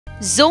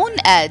Zone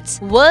Ads,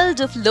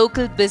 World of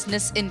Local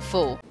Business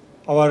Info.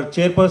 Our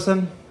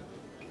chairperson,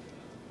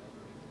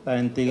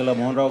 and Tigala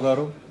Monrao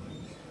Garu,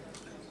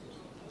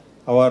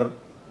 our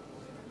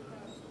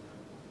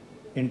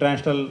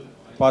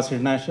past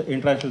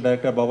international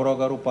director Babarao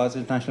Garu, past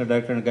international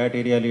director and GATT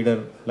area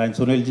leader Lion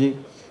Sunilji,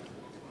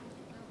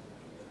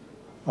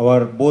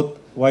 our both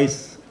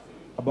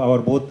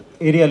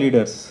area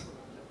leaders,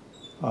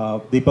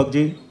 Deepak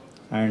ji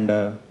and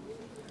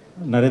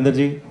Narendra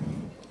ji,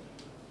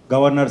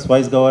 governors,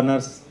 vice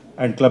governors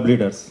and club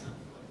leaders.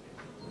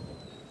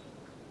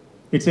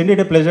 It's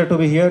indeed a pleasure to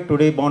be here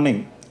today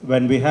morning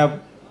when we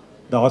have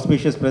the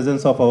auspicious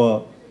presence of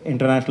our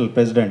international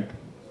president,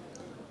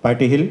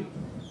 Patty Hill.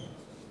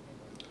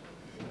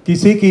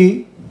 किसी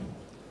की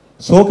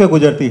सो के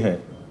गुजरती है,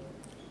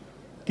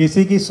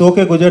 किसी की सो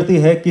के गुजरती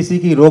है, किसी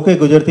की रो के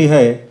गुजरती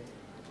है,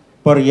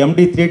 पर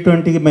MD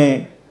 320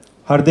 में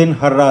हर दिन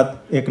हर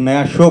रात एक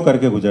नया शो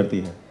करके गुजरती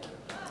है.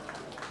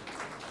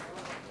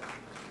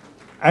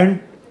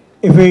 And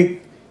if we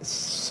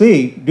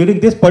see during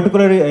this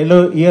particular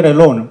year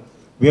alone,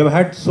 we have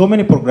had so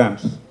many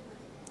programs.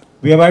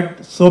 We have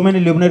had so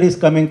many luminaries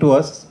coming to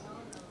us.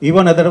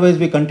 Even otherwise,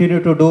 we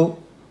continue to do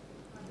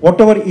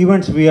whatever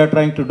events we are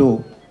trying to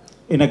do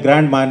in a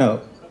grand manner.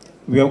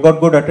 We have got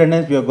good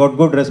attendance, we have got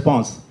good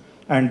response,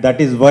 and that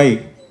is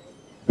why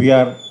we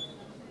are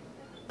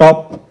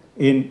top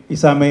in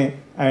ISAME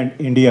and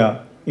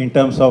India in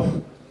terms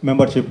of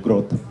membership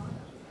growth.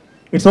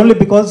 It's only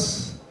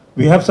because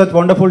we have such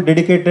wonderful,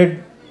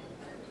 dedicated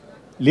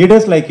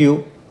leaders like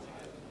you,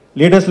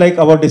 leaders like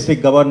our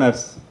district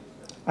governors,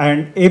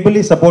 and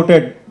ably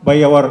supported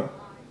by our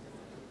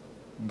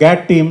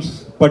GATT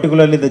teams,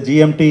 particularly the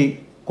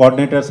GMT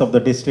coordinators of the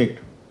district,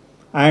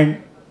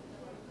 and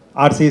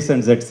RCs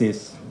and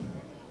ZCs.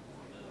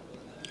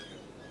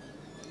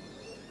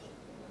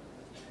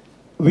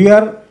 We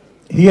are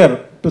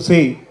here to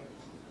say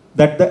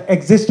that the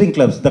existing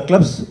clubs, the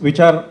clubs which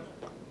are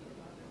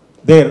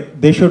there,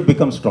 they should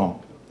become strong.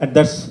 And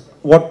that's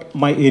what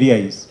my area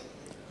is.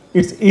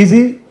 It's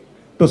easy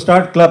to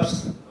start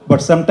clubs,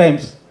 but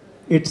sometimes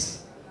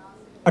it's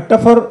a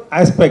tougher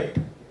aspect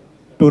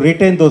to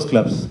retain those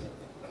clubs.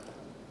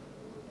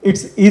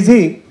 It's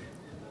easy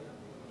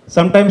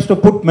sometimes to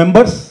put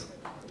members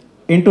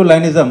into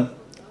Lionism,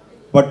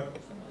 but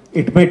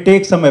it may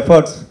take some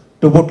efforts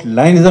to put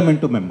Lionism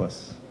into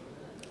members.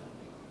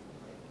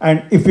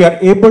 And if we are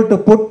able to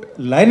put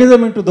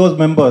Lionism into those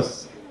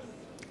members,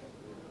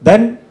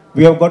 then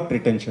we have got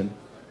retention.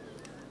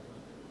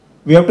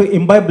 We have to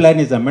imbibe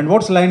Lionism. And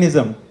what's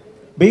Lionism?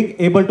 Being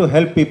able to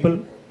help people,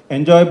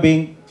 enjoy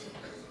being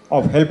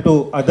of help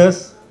to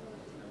others,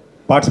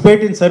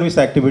 participate in service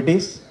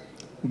activities,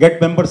 get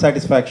member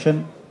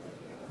satisfaction,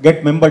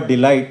 get member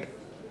delight.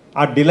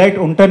 Our delight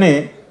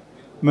untane,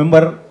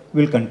 member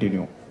will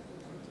continue.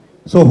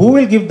 So who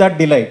will give that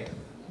delight?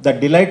 That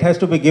delight has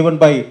to be given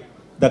by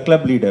the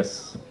club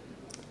leaders.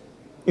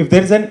 If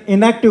there is an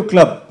inactive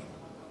club,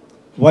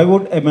 why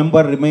would a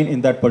member remain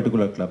in that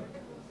particular club?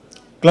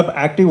 Club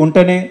active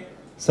untane,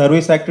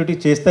 service activity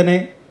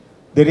chestane,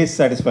 there is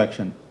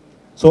satisfaction.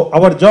 So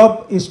our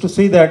job is to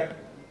see that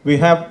we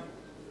have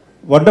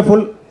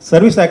wonderful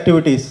service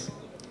activities,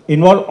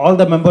 involve all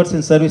the members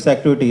in service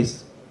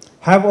activities,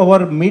 have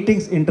our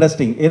meetings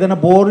interesting. Edana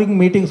boring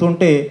meetings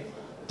unte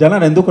jana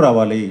enduku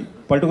ravali.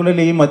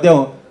 Particularly in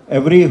madhyam,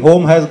 every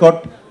home has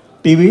got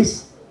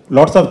TVs,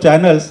 lots of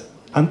channels,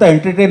 anta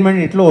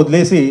entertainment itlo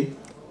odlesi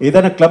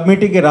edana club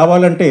meeting ki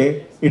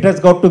ravalante it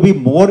has got to be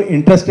more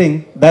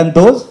interesting than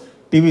those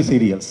TV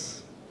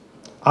serials.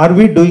 Are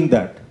we doing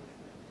that?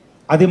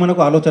 Adi manaku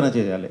alochana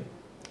cheyali.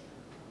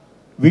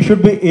 We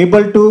should be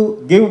able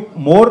to give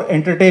more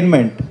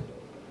entertainment,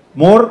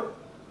 more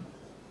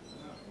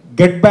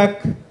get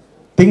back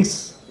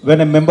things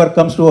when a member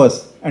comes to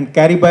us and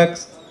carry back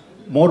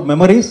more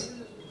memories,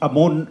 a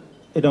more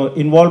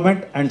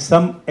involvement and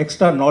some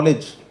extra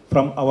knowledge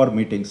from our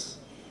meetings.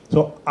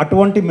 So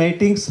atvanti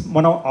meetings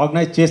manam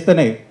organize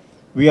chestane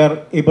we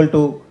are able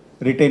to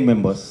retain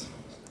members.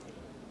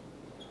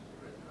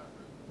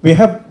 We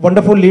have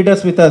wonderful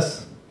leaders with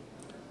us.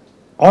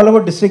 All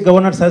our district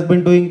governors has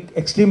been doing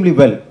extremely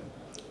well.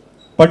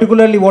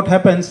 Particularly what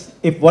happens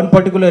if one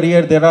particular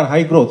year there are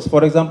high growths.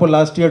 For example,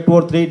 last year 2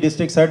 or 3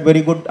 districts had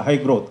very good high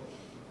growth.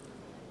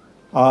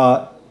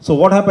 So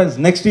what happens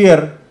next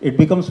year, it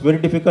becomes very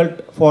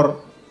difficult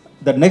for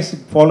the next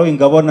following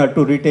governor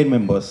to retain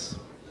members.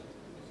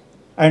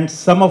 And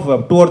some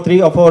of 2 or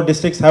 3 of our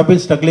districts have been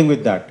struggling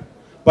with that.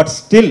 But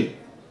still,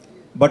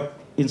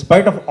 in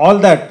spite of all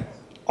that,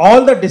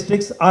 all the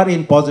districts are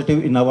in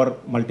positive in our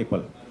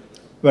multiple.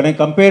 When I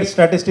compare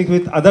statistics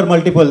with other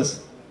multiples,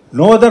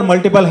 no other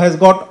multiple has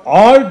got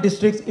all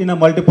districts in a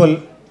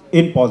multiple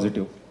in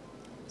positive.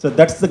 So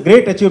that's the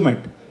great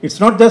achievement.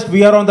 It's not just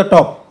we are on the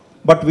top,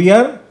 but we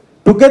are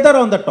together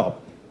on the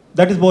top.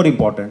 That is more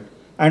important.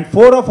 And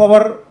 4 of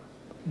our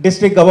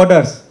district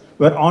governors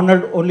were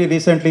honored only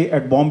recently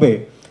at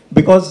Bombay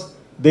because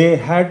they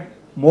had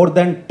more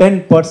than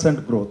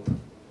 10% growth.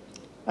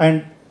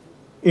 And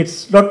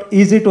it's not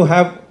easy to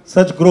have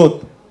such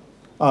growth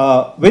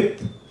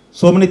with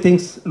so many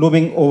things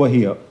looming over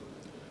here.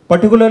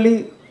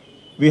 Particularly,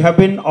 we have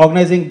been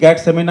organizing GAT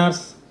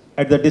seminars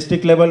at the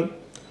district level.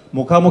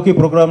 Mukhamukhi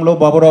program lo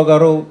Baburao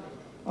Garu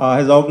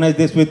has organized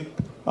this with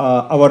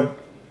our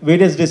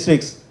various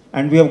districts,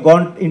 and we have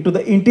gone into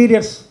the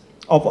interiors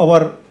of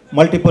our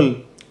multiple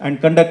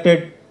and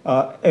conducted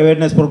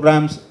awareness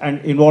programs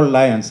and involved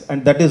lions,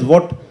 and that is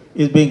what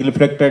is being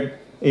reflected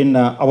in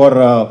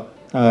our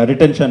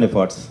retention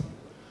efforts.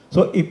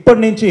 So,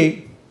 ippadi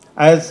nunchi,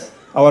 as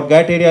our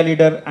GAT area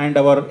leader and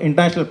our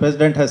international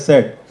president has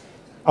said,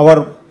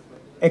 our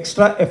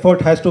extra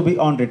effort has to be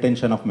on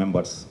retention of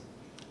members.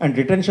 And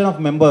retention of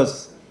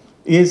members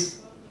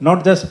is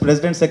not just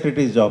president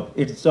secretary's job,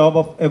 it's job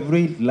of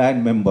every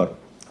land member,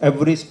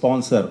 every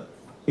sponsor.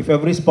 If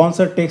every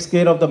sponsor takes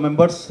care of the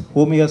members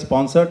whom he has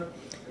sponsored,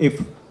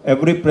 if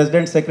every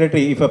president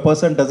secretary, if a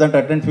person doesn't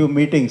attend few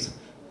meetings,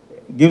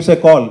 gives a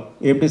call,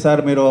 MT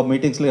sir, mero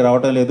meetings le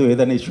ravadam ledu,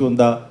 edana issue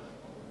unda,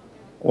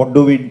 what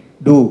do we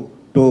do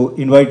to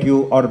invite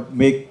you or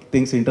make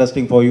things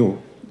interesting for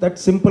you? That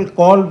simple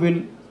call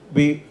will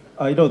be,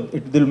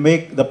 it will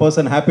make the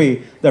person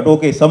happy that,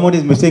 okay, someone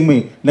is missing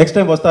me. Next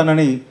time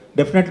vastanani,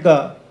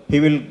 definitely he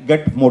will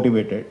get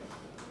motivated.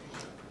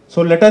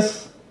 So let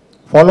us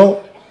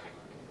follow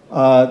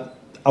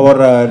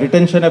our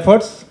retention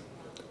efforts.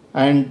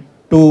 And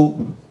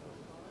to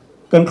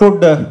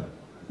conclude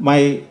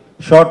my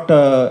short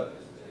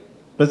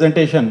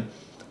presentation,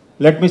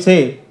 let me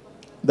say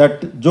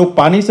that जो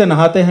पानी से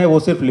नहाते हैं वो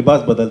सिर्फ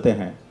लिबास बदलते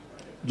हैं,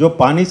 जो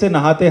पानी से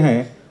नहाते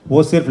हैं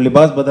वो सिर्फ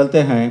लिबास बदलते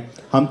हैं,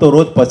 हम तो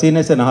रोज़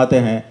पसीने से नहाते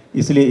हैं,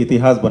 इसलिए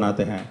इतिहास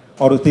बनाते हैं,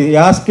 और उस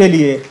इतिहास के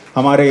लिए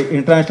हमारे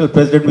इंटरनेशनल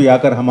प्रेसिडेंट भी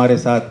आकर हमारे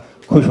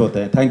साथ खुश होते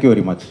हैं. Thank you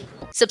very much.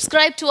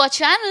 Subscribe to our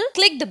channel,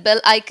 click the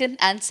bell icon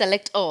and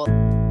select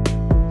all.